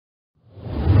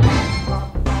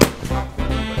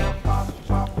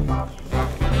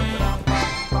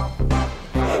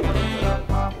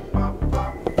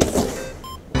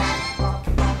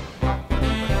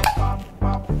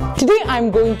I'm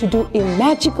going to do a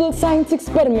magical science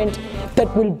experiment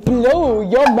that will blow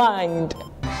your mind.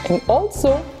 And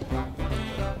also,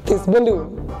 this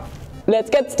balloon. Let's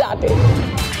get started.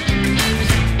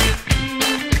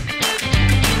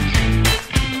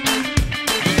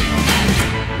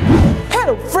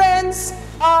 Hello friends,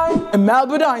 I am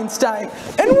Albert Einstein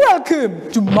and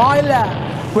welcome to my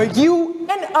lab where you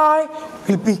and I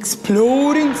will be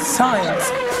exploring science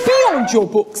beyond your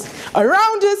books,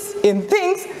 around us, in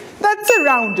things that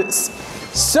surround us.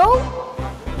 So,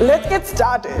 let's get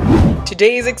started.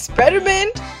 Today's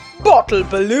experiment, bottle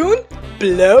balloon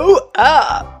blow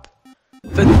up.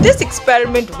 For this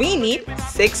experiment we need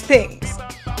 6 things.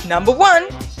 Number 1,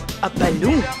 a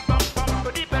balloon.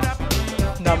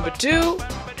 Number 2,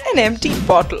 an empty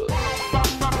bottle.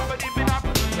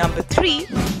 Number 3,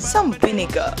 some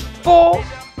vinegar. 4,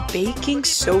 baking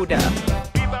soda.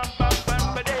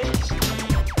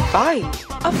 5,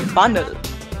 a funnel.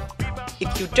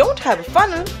 If you don't have a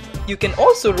funnel, you can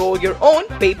also roll your own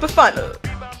paper funnel.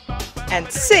 And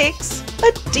 6,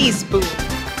 a teaspoon.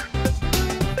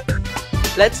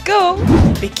 Let's go!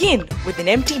 Begin with an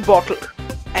empty bottle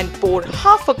and pour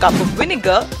half a cup of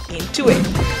vinegar into it.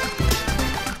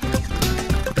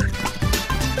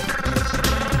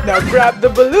 Now grab the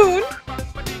balloon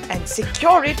and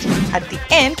secure it at the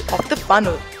end of the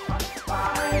funnel.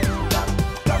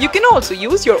 You can also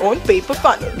use your own paper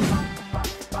funnel.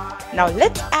 Now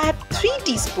let's add 3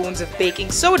 teaspoons of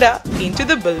baking soda into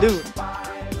the balloon.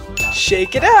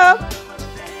 Shake it up.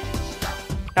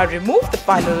 Now remove the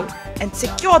funnel and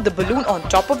secure the balloon on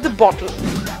top of the bottle.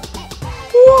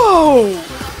 Whoa!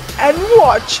 And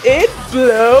watch it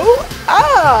blow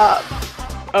up!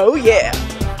 Oh yeah!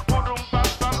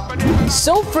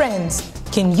 So friends,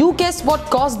 can you guess what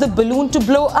caused the balloon to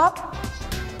blow up?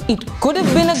 It could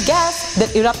have been a gas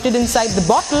that erupted inside the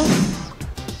bottle.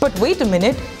 But wait a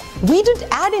minute, we didn't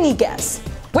add any gas.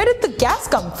 Where did the gas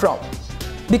come from?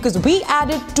 Because we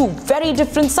added 2 very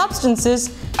different substances,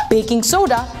 baking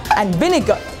soda and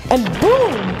vinegar. And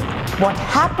boom! What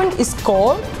happened is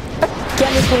called a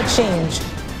chemical change.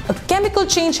 A chemical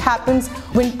change happens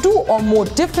when 2 or more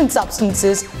different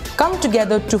substances come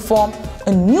together to form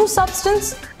a new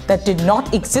substance that did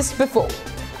not exist before.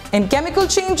 And chemical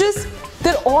changes,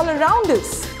 they're all around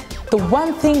us. The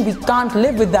one thing we can't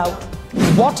live without,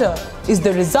 water, is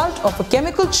the result of a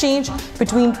chemical change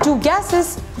between 2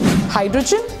 gases,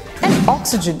 hydrogen and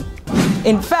oxygen.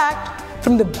 In fact,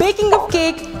 from the baking of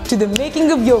cake to the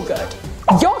making of yogurt,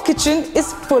 your kitchen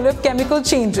is full of chemical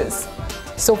changes.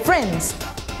 So friends,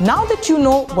 now that you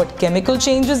know what chemical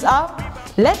changes are,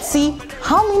 let's see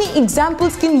how many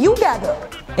examples can you gather,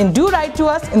 and do write to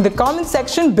us in the comment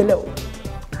section below.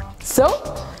 So,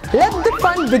 let the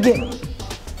fun begin.